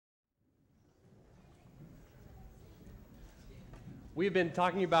We've been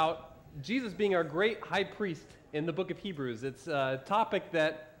talking about Jesus being our great high priest in the book of Hebrews. It's a topic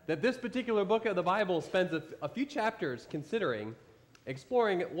that this particular book of the Bible spends a few chapters considering,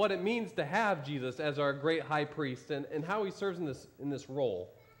 exploring what it means to have Jesus as our great high priest and how he serves in this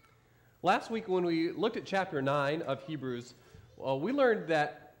role. Last week when we looked at chapter 9 of Hebrews, we learned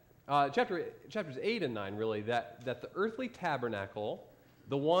that chapters 8 and 9 really, that the earthly tabernacle,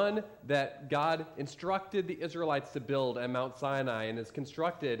 the one that God instructed the Israelites to build at Mount Sinai and is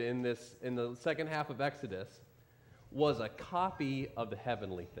constructed in the second half of Exodus, was a copy of the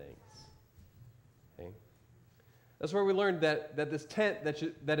heavenly things. Okay? That's where we learned that this tent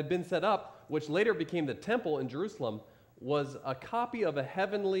that had been set up, which later became the temple in Jerusalem, was a copy of a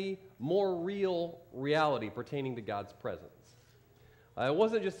heavenly, more real reality pertaining to God's presence. It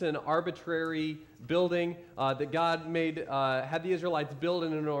wasn't just an arbitrary building that God had the Israelites build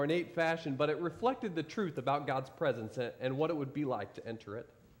in an ornate fashion, but it reflected the truth about God's presence and what it would be like to enter it.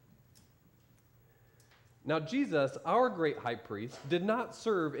 Now, Jesus, our great high priest, did not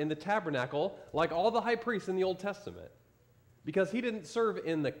serve in the tabernacle like all the high priests in the Old Testament, because he didn't serve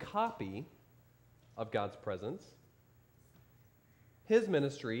in the copy of God's presence. His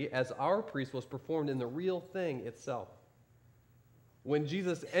ministry as our priest was performed in the real thing itself. When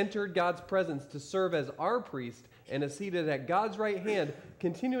Jesus entered God's presence to serve as our priest and is seated at God's right hand,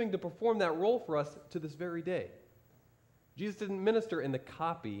 continuing to perform that role for us to this very day. Jesus didn't minister in the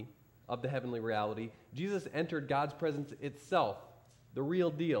copy of the heavenly reality. Jesus entered God's presence itself, the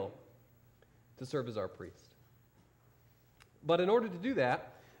real deal, to serve as our priest. But in order to do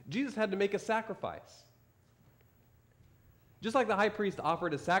that, Jesus had to make a sacrifice. Just like the high priest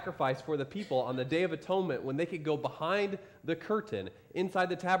offered a sacrifice for the people on the Day of Atonement when they could go behind the curtain inside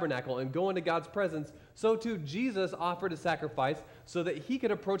the tabernacle and go into God's presence, so too Jesus offered a sacrifice so that he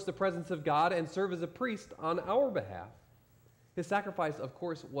could approach the presence of God and serve as a priest on our behalf. His sacrifice, of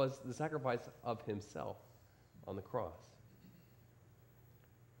course, was the sacrifice of himself on the cross.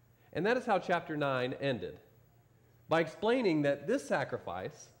 And that is how chapter 9 ended, by explaining that this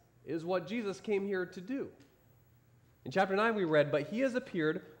sacrifice is what Jesus came here to do. In chapter 9 we read, "But he has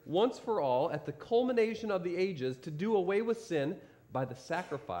appeared once for all at the culmination of the ages to do away with sin by the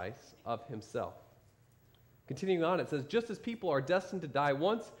sacrifice of himself." Continuing on, it says, "Just as people are destined to die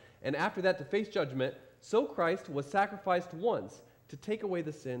once, and after that to face judgment, so Christ was sacrificed once to take away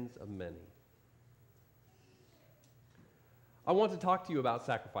the sins of many." I want to talk to you about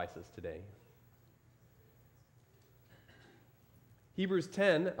sacrifices today. Hebrews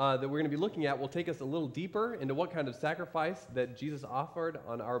 10, that we're going to be looking at, will take us a little deeper into what kind of sacrifice that Jesus offered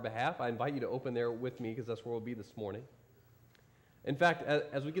on our behalf. I invite you to open there with me because that's where we'll be this morning. In fact,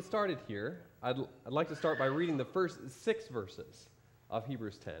 as we get started here, I'd like to start by reading the first 6 verses of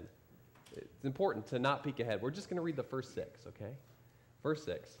Hebrews 10. It's important to not peek ahead. We're just going to read the first 6, okay? Verse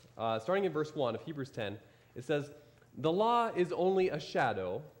 6. Starting in verse 1 of Hebrews 10, it says, "The law is only a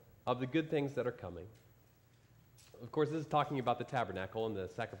shadow of the good things that are coming." Of course, this is talking about the tabernacle and the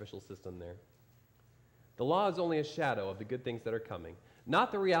sacrificial system there. "The law is only a shadow of the good things that are coming,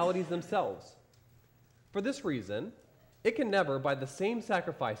 not the realities themselves. For this reason, it can never, by the same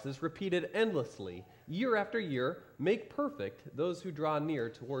sacrifices repeated endlessly, year after year, make perfect those who draw near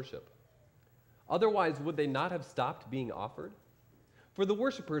to worship. Otherwise, would they not have stopped being offered? For the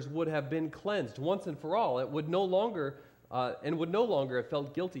worshipers would have been cleansed once and for all, would no longer have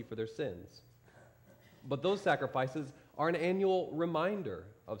felt guilty for their sins. But those sacrifices are an annual reminder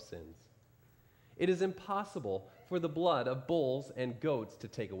of sins. It is impossible for the blood of bulls and goats to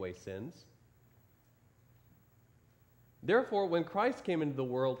take away sins. Therefore, when Christ came into the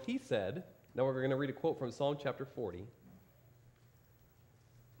world, he said," now we're going to read a quote from Psalm chapter 40.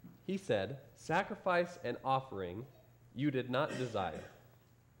 He said, "Sacrifice and offering you did not desire,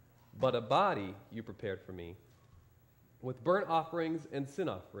 but a body you prepared for me. With burnt offerings and sin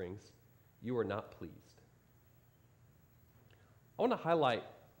offerings you were not pleased." I want to highlight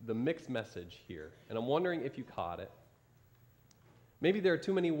the mixed message here, and I'm wondering if you caught it. Maybe there are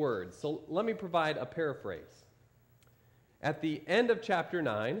too many words, so let me provide a paraphrase. At the end of chapter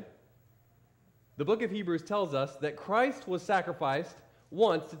 9, the book of Hebrews tells us that Christ was sacrificed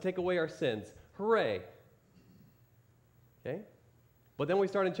once to take away our sins. Hooray! Okay? But then we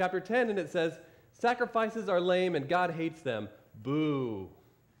start in chapter 10 and it says, "Sacrifices are lame and God hates them. Boo."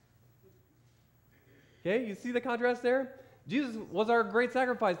 Okay, you see the contrast there? Jesus was our great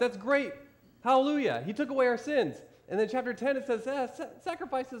sacrifice. That's great. Hallelujah. He took away our sins. And then chapter 10 it says,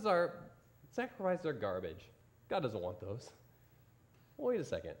 sacrifices are garbage. God doesn't want those. Well, wait a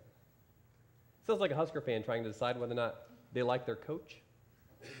second. Sounds like a Husker fan trying to decide whether or not they like their coach.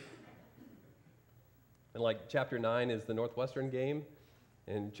 And And like chapter 9 is the Northwestern game,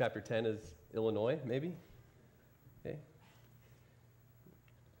 and chapter 10 is Illinois, maybe? Okay.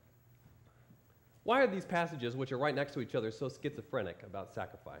 Why are these passages, which are right next to each other, so schizophrenic about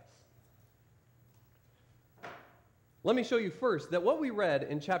sacrifice? Let me show you first that what we read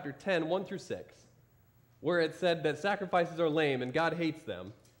in chapter 10, 1 through 6, where it said that sacrifices are lame and God hates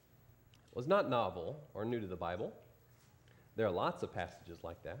them, was not novel or new to the Bible. There are lots of passages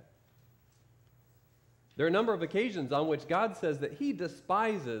like that. There are a number of occasions on which God says that he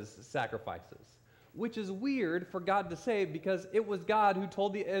despises sacrifices, which is weird for God to say because it was God who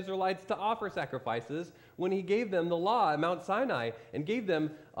told the Israelites to offer sacrifices when he gave them the law at Mount Sinai and gave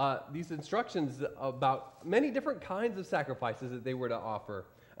them these instructions about many different kinds of sacrifices that they were to offer,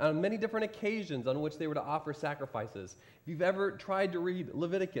 on many different occasions on which they were to offer sacrifices. If you've ever tried to read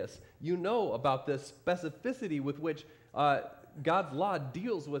Leviticus, you know about the specificity with which God's law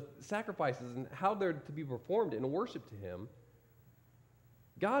deals with sacrifices and how they're to be performed in worship to him.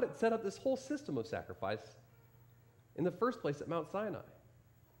 God had set up this whole system of sacrifice in the first place at Mount Sinai.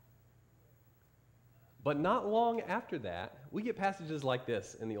 But not long after that, we get passages like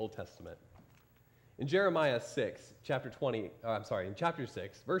this in the Old Testament. In Jeremiah 6, in chapter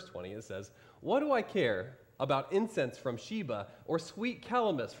 6, verse 20, it says, "What do I care about incense from Sheba or sweet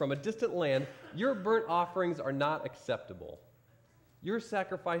calamus from a distant land? Your burnt offerings are not acceptable. Your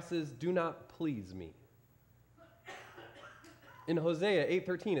sacrifices do not please me." In Hosea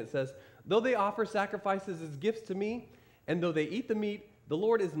 8:13 it says, "Though they offer sacrifices as gifts to me, and though they eat the meat, the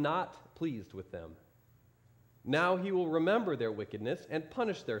Lord is not pleased with them. Now he will remember their wickedness and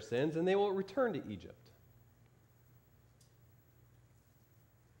punish their sins, and they will return to Egypt."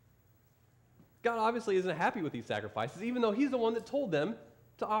 God obviously isn't happy with these sacrifices, even though he's the one that told them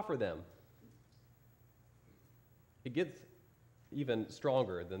to offer them. It gets even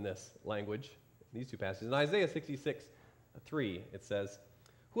stronger than this language, these two passages. In Isaiah 66:3, it says,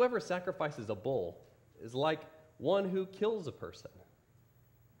 "Whoever sacrifices a bull is like one who kills a person.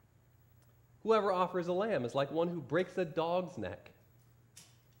 Whoever offers a lamb is like one who breaks a dog's neck.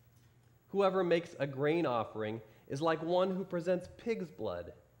 Whoever makes a grain offering is like one who presents pig's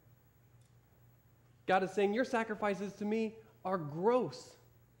blood." God is saying, your sacrifices to me are gross.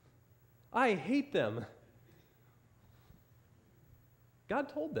 I hate them. God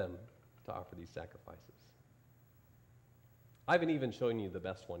told them to offer these sacrifices. I haven't even shown you the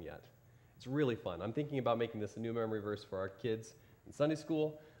best one yet. It's really fun. I'm thinking about making this a new memory verse for our kids in Sunday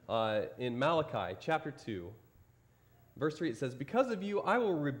school. In Malachi chapter 2, verse 3, it says, "Because of you, I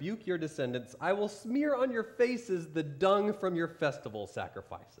will rebuke your descendants. I will smear on your faces the dung from your festival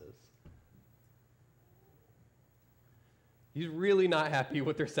sacrifices." He's really not happy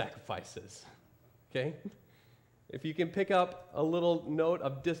with their sacrifices, okay? If you can pick up a little note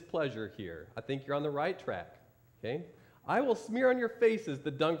of displeasure here, I think you're on the right track, okay? "I will smear on your faces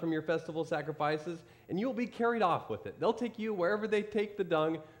the dung from your festival sacrifices, and you'll be carried off with it. They'll take you wherever they take the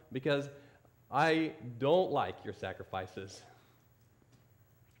dung because I don't like your sacrifices."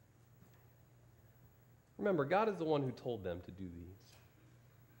 Remember, God is the one who told them to do these.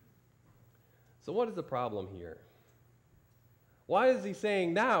 So what is the problem here? Why is he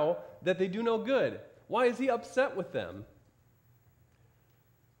saying now that they do no good? Why is he upset with them?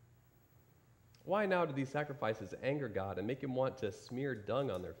 Why now do these sacrifices anger God and make him want to smear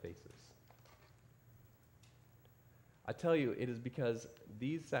dung on their faces? I tell you, it is because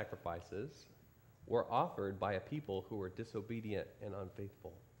these sacrifices were offered by a people who were disobedient and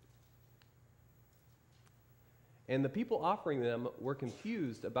unfaithful. And the people offering them were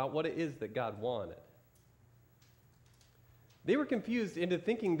confused about what it is that God wanted. They were confused into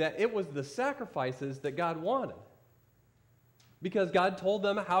thinking that it was the sacrifices that God wanted. Because God told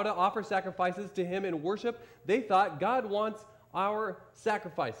them how to offer sacrifices to him in worship, they thought God wants our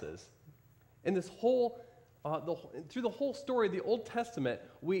sacrifices. And this whole, through the whole story of the Old Testament,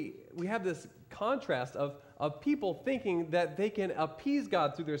 we have this contrast of people thinking that they can appease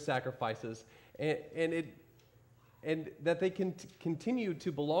God through their sacrifices and that they can continue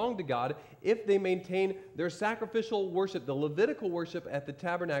to belong to God if they maintain their sacrificial worship, the Levitical worship at the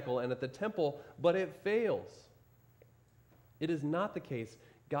tabernacle and at the temple, but it fails. It is not the case.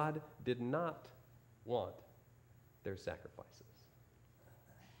 God did not want their sacrifices.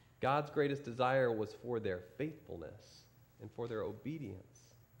 God's greatest desire was for their faithfulness and for their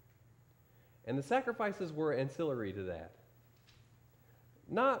obedience. And the sacrifices were ancillary to that.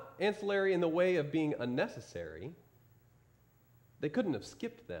 Not ancillary in the way of being unnecessary. They couldn't have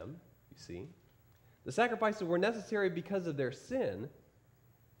skipped them, you see. The sacrifices were necessary because of their sin.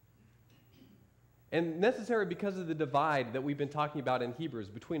 And necessary because of the divide that we've been talking about in Hebrews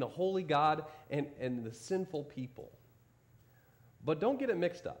between a holy God and the sinful people. But don't get it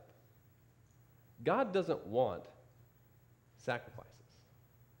mixed up. God doesn't want sacrifices.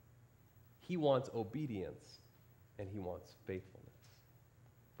 He wants obedience, and he wants faithfulness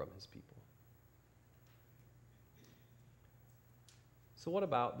from his people. So what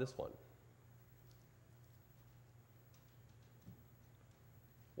about this one?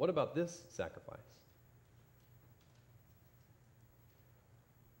 What about this sacrifice?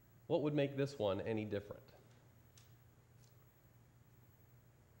 What would make this one any different?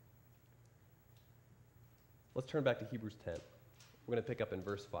 Let's turn back to Hebrews 10. We're going to pick up in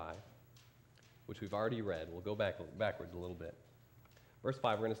verse 5, which we've already read. We'll go backwards a little bit. Verse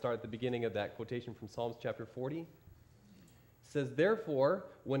 5, we're going to start at the beginning of that quotation from Psalms chapter 40. It says, "Therefore,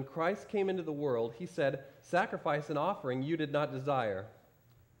 when Christ came into the world, he said, 'Sacrifice and offering you did not desire,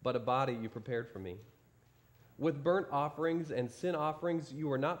 but a body you prepared for me. With burnt offerings and sin offerings you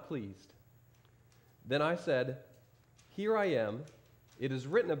were not pleased. Then I said, Here I am. It is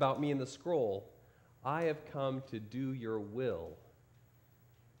written about me in the scroll. I have come to do your will,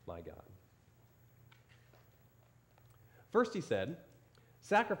 my God.'" First he said,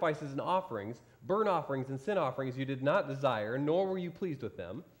 "Sacrifices and offerings, burnt offerings and sin offerings you did not desire, nor were you pleased with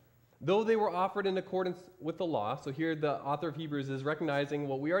them, though they were offered in accordance with the law." So here the author of Hebrews is recognizing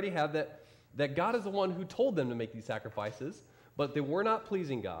what we already have, that God is the one who told them to make these sacrifices, but they were not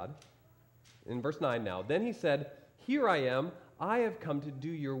pleasing God. In verse 9 now, "Then he said, Here I am, I have come to do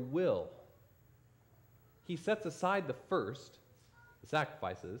your will." He sets aside the first, the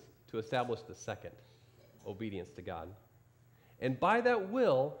sacrifices, to establish the second, obedience to God. "And by that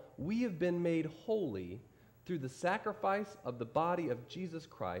will, we have been made holy through the sacrifice of the body of Jesus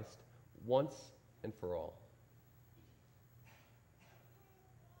Christ once and for all."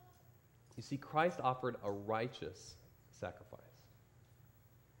 You see, Christ offered a righteous sacrifice.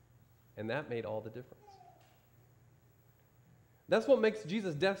 And that made all the difference. That's what makes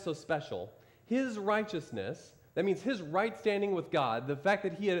Jesus' death so special. His righteousness, that means his right standing with God, the fact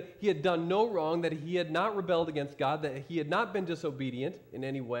that he had done no wrong, that he had not rebelled against God, that he had not been disobedient in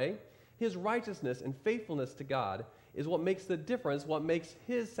any way, his righteousness and faithfulness to God is what makes the difference, what makes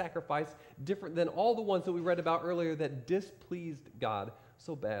his sacrifice different than all the ones that we read about earlier that displeased God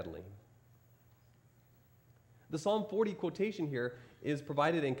so badly. The Psalm 40 quotation here is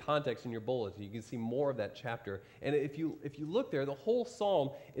provided in context in your bulletin. You can see more of that chapter. And if you look there, the whole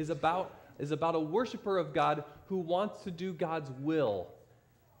psalm is about a worshiper of God who wants to do God's will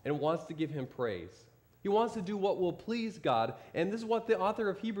and wants to give him praise. He wants to do what will please God. And this is what the author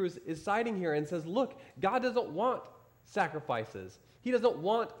of Hebrews is citing here and says, look, God doesn't want sacrifices. He doesn't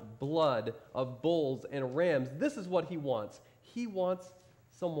want blood of bulls and rams. This is what he wants. He wants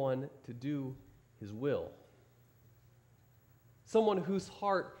someone to do his will. Someone whose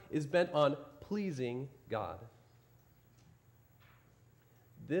heart is bent on pleasing God.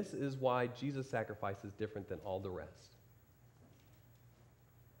 This is why Jesus' sacrifice is different than all the rest.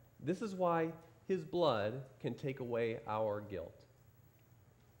 This is why his blood can take away our guilt.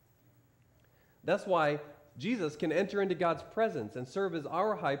 That's why Jesus can enter into God's presence and serve as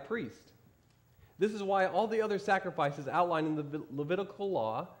our high priest. This is why all the other sacrifices outlined in the Levitical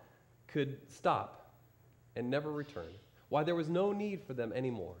law could stop and never return. Why there was no need for them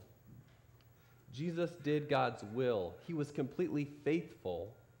anymore. Jesus did God's will. He was completely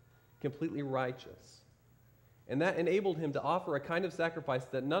faithful, completely righteous. And that enabled him to offer a kind of sacrifice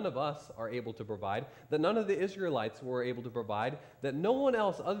that none of us are able to provide, that none of the Israelites were able to provide, that no one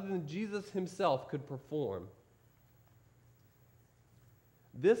else other than Jesus himself could perform.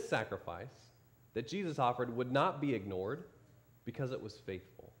 This sacrifice that Jesus offered would not be ignored because it was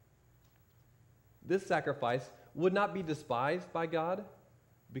faithful. This sacrifice would not be despised by God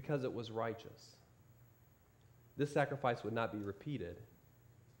because it was righteous. This sacrifice would not be repeated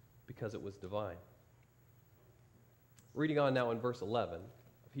because it was divine. Reading on now in verse 11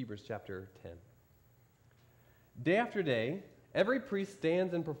 of Hebrews chapter 10. "Day after day, every priest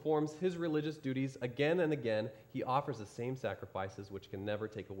stands and performs his religious duties. Again and again, he offers the same sacrifices which can never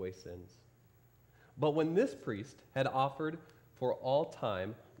take away sins. But when this priest had offered for all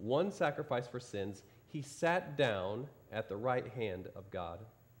time one sacrifice for sins, he sat down at the right hand of God.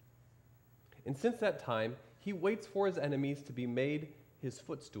 And since that time, he waits for his enemies to be made his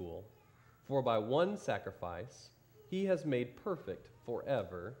footstool. For by one sacrifice, he has made perfect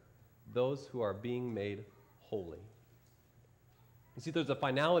forever those who are being made holy." You see, there's a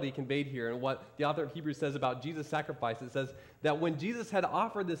finality conveyed here in what the author of Hebrews says about Jesus' sacrifice. It says that when Jesus had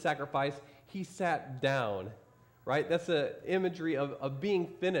offered this sacrifice, he sat down. right? That's an imagery of being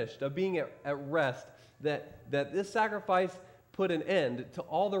finished, of being at rest, that this sacrifice put an end to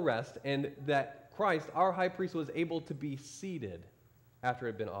all the rest, and that Christ, our high priest, was able to be seated after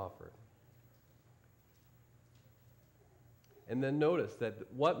it had been offered. And then notice that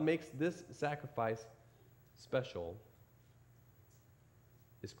what makes this sacrifice special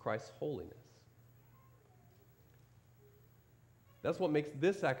is Christ's holiness. That's what makes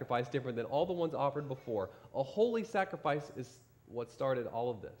this sacrifice different than all the ones offered before. A holy sacrifice is what started all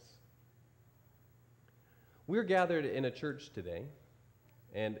of this. We're gathered in a church today,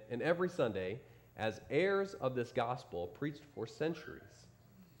 and every Sunday, as heirs of this gospel preached for centuries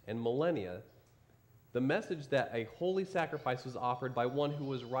and millennia, the message that a holy sacrifice was offered by one who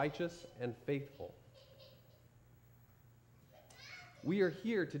was righteous and faithful. We are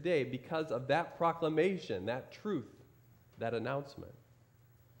here today because of that proclamation, that truth, that announcement.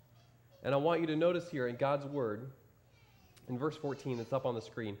 And I want you to notice here in God's word, in verse 14, it's up on the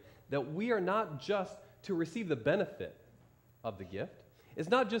screen, that we are not just to receive the benefit of the gift. It's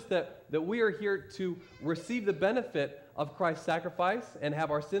not just that we are here to receive the benefit of Christ's sacrifice and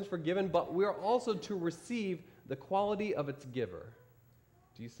have our sins forgiven, but we are also to receive the quality of its giver.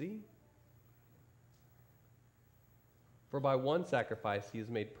 Do you see? For by one sacrifice he has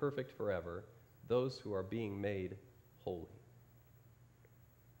made perfect forever those who are being made holy.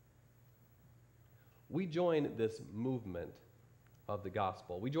 We join this movement of the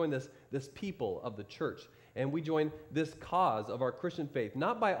gospel. We join this people of the church, and we join this cause of our Christian faith,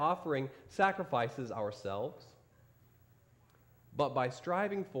 not by offering sacrifices ourselves, but by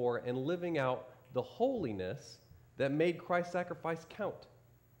striving for and living out the holiness that made Christ's sacrifice count.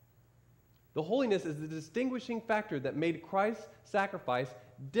 The holiness is the distinguishing factor that made Christ's sacrifice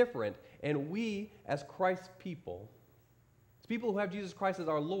different, and we, as Christ's people, as people who have Jesus Christ as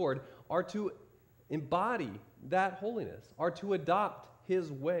our Lord, are to embody that holiness, are to adopt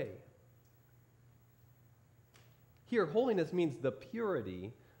his way. Here, holiness means the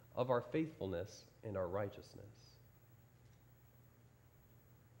purity of our faithfulness and our righteousness.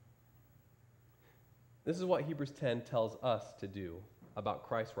 This is what Hebrews 10 tells us to do about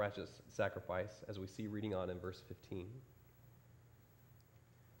Christ's righteous sacrifice, as we see reading on in verse 15. It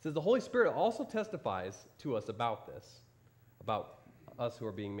says, the Holy Spirit also testifies to us about this, about us who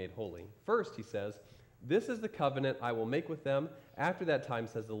are being made holy. First, he says, this is the covenant I will make with them. After that time,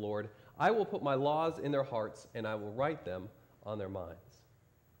 says the Lord, I will put my laws in their hearts, and I will write them on their minds.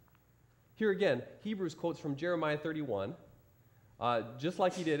 Here again, Hebrews quotes from Jeremiah 31, just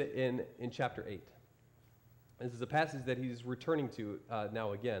like he did in chapter 8. This is a passage that he's returning to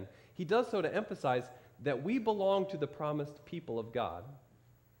now again. He does so to emphasize that we belong to the promised people of God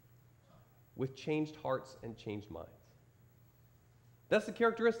with changed hearts and changed minds. That's the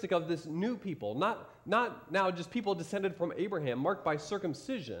characteristic of this new people, not now just people descended from Abraham, marked by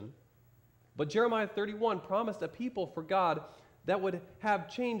circumcision, but Jeremiah 31 promised a people for God that would have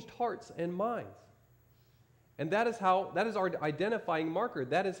changed hearts and minds. And that is our identifying marker.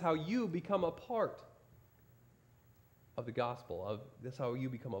 That is how you become a part of the gospel. That's how you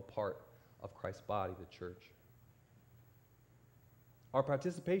become a part of Christ's body, the church. Our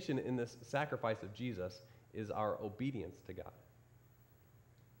participation in this sacrifice of Jesus is our obedience to God.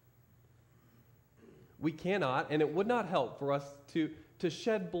 We cannot, and it would not help for us to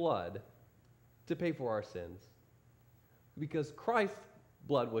shed blood to pay for our sins, because Christ's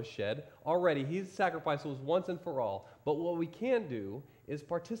blood was shed already. His sacrifice was once and for all. But what we can do is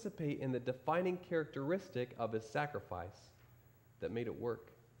participate in the defining characteristic of his sacrifice that made it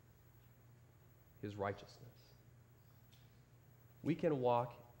work, his righteousness. We can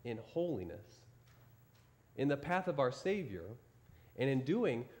walk in holiness, in the path of our Savior, and in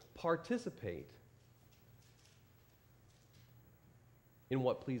doing, participate in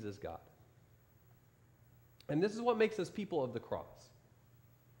what pleases God. And this is what makes us people of the cross.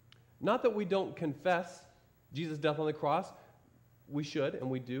 Not that we don't confess Jesus' death on the cross. We should, and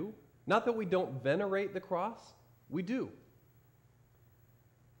we do. Not that we don't venerate the cross. We do.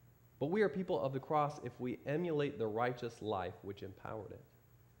 But we are people of the cross if we emulate the righteous life which empowered it.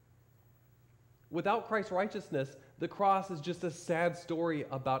 Without Christ's righteousness, the cross is just a sad story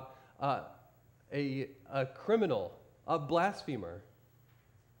about a criminal, a blasphemer,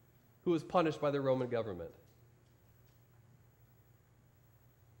 who was punished by the Roman government.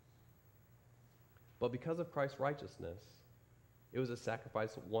 But because of Christ's righteousness, it was a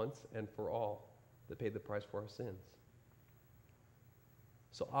sacrifice once and for all that paid the price for our sins.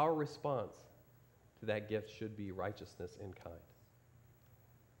 So our response to that gift should be righteousness in kind.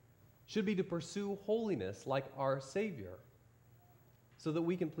 Should be to pursue holiness like our Savior, so that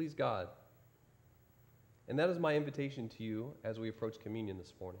we can please God. And that is my invitation to you as we approach communion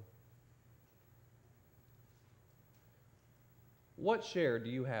this morning. What share do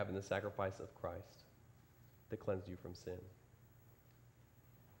you have in the sacrifice of Christ that cleansed you from sin?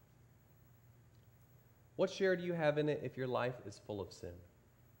 What share do you have in it if your life is full of sin?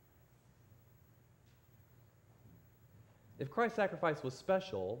 If Christ's sacrifice was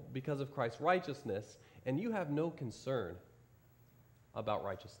special because of Christ's righteousness, and you have no concern about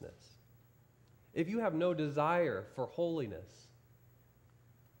righteousness, if you have no desire for holiness,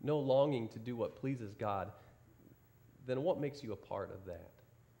 no longing to do what pleases God, then what makes you a part of that?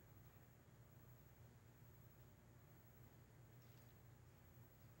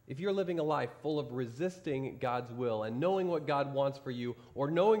 If you're living a life full of resisting God's will and knowing what God wants for you,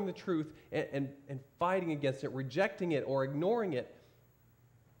 or knowing the truth and fighting against it, rejecting it, or ignoring it,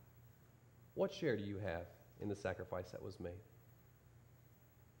 what share do you have in the sacrifice that was made?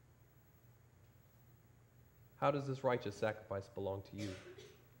 How does this righteous sacrifice belong to you?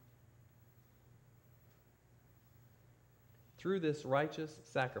 Through this righteous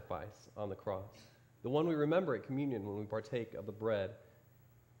sacrifice on the cross, the one we remember at communion when we partake of the bread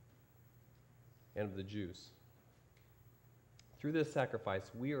and of the juice. Through this sacrifice,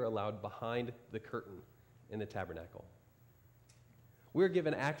 we are allowed behind the curtain in the tabernacle. We're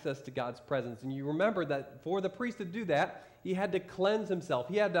given access to God's presence. And you remember that for the priest to do that, he had to cleanse himself.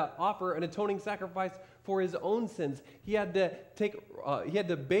 He had to offer an atoning sacrifice for his own sins. He had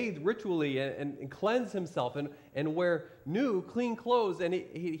to bathe ritually and cleanse himself and wear new, clean clothes. And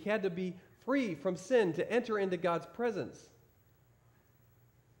he had to be free from sin to enter into God's presence.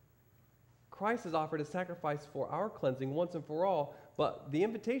 Christ has offered a sacrifice for our cleansing once and for all, but the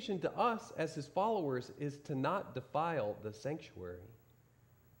invitation to us as his followers is to not defile the sanctuary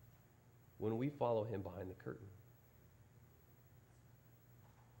when we follow him behind the curtain.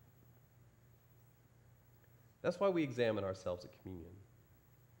 That's why we examine ourselves at communion.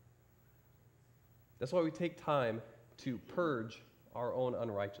 That's why we take time to purge our own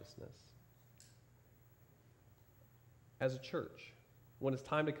unrighteousness. As a church, when it's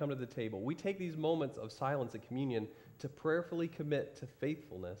time to come to the table, we take these moments of silence at communion to prayerfully commit to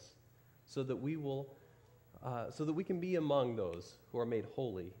faithfulness so that we can be among those who are made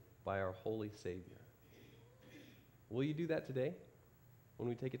holy by our holy Savior. Will you do that today when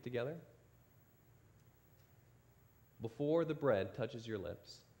we take it together? Before the bread touches your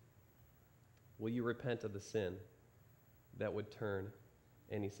lips, will you repent of the sin that would turn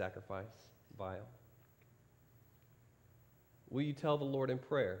any sacrifice vile? Will you tell the Lord in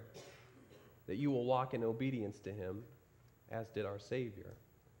prayer that you will walk in obedience to him as did our Savior,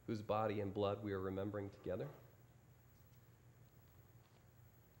 whose body and blood we are remembering together?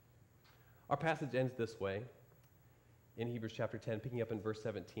 Our passage ends this way in Hebrews chapter 10, picking up in verse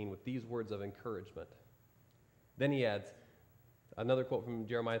 17 with these words of encouragement. Then he adds another quote from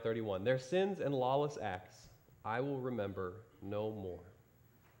Jeremiah 31, "Their sins and lawless acts I will remember no more.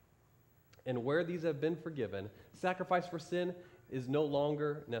 And where these have been forgiven, sacrifice for sin is no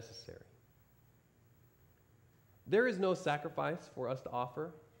longer necessary." There is no sacrifice for us to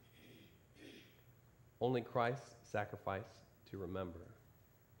offer, only Christ's sacrifice to remember.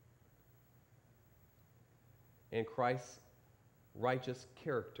 And Christ's righteous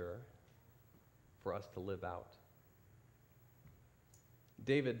character for us to live out.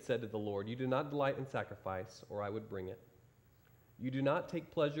 David said to the Lord, "You do not delight in sacrifice, or I would bring it. You do not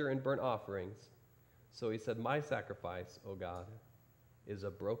take pleasure in burnt offerings." So he said, "My sacrifice, O God, is a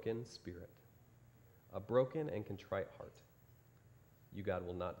broken spirit, a broken and contrite heart. You, God,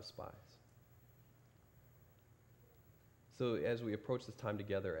 will not despise." So as we approach this time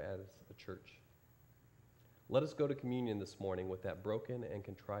together as a church, let us go to communion this morning with that broken and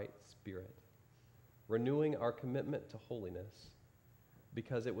contrite spirit, renewing our commitment to holiness,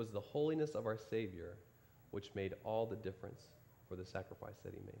 because it was the holiness of our Savior which made all the difference for the sacrifice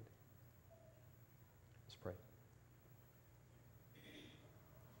that he made. Let's pray.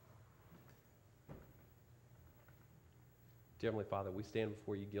 Dear Heavenly Father, we stand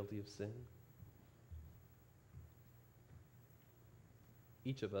before you guilty of sin.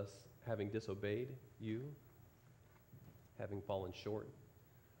 Each of us having disobeyed you, having fallen short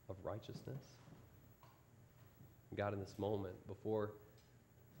of righteousness. God, in this moment, before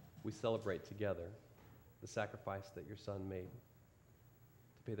we celebrate together the sacrifice that your Son made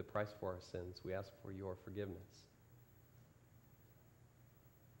to pay the price for our sins, we ask for your forgiveness.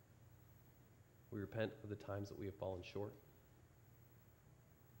 We repent of the times that we have fallen short.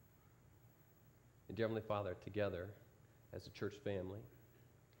 And dear Heavenly Father, together as a church family,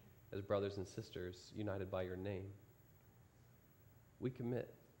 as brothers and sisters united by your name, we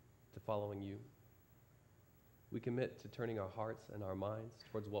commit to following you, We commit to turning our hearts and our minds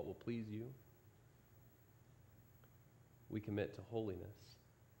towards what will please you. We commit to holiness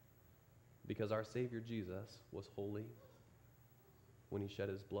because our Savior Jesus was holy when he shed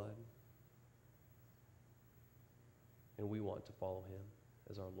his blood. And we want to follow him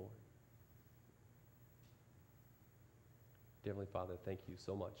as our Lord. Dear Heavenly Father, thank you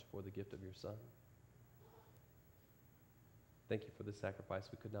so much for the gift of your Son. Thank you for the sacrifice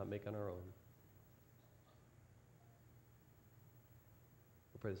we could not make on our own.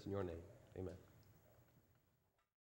 We pray this in your name. Amen.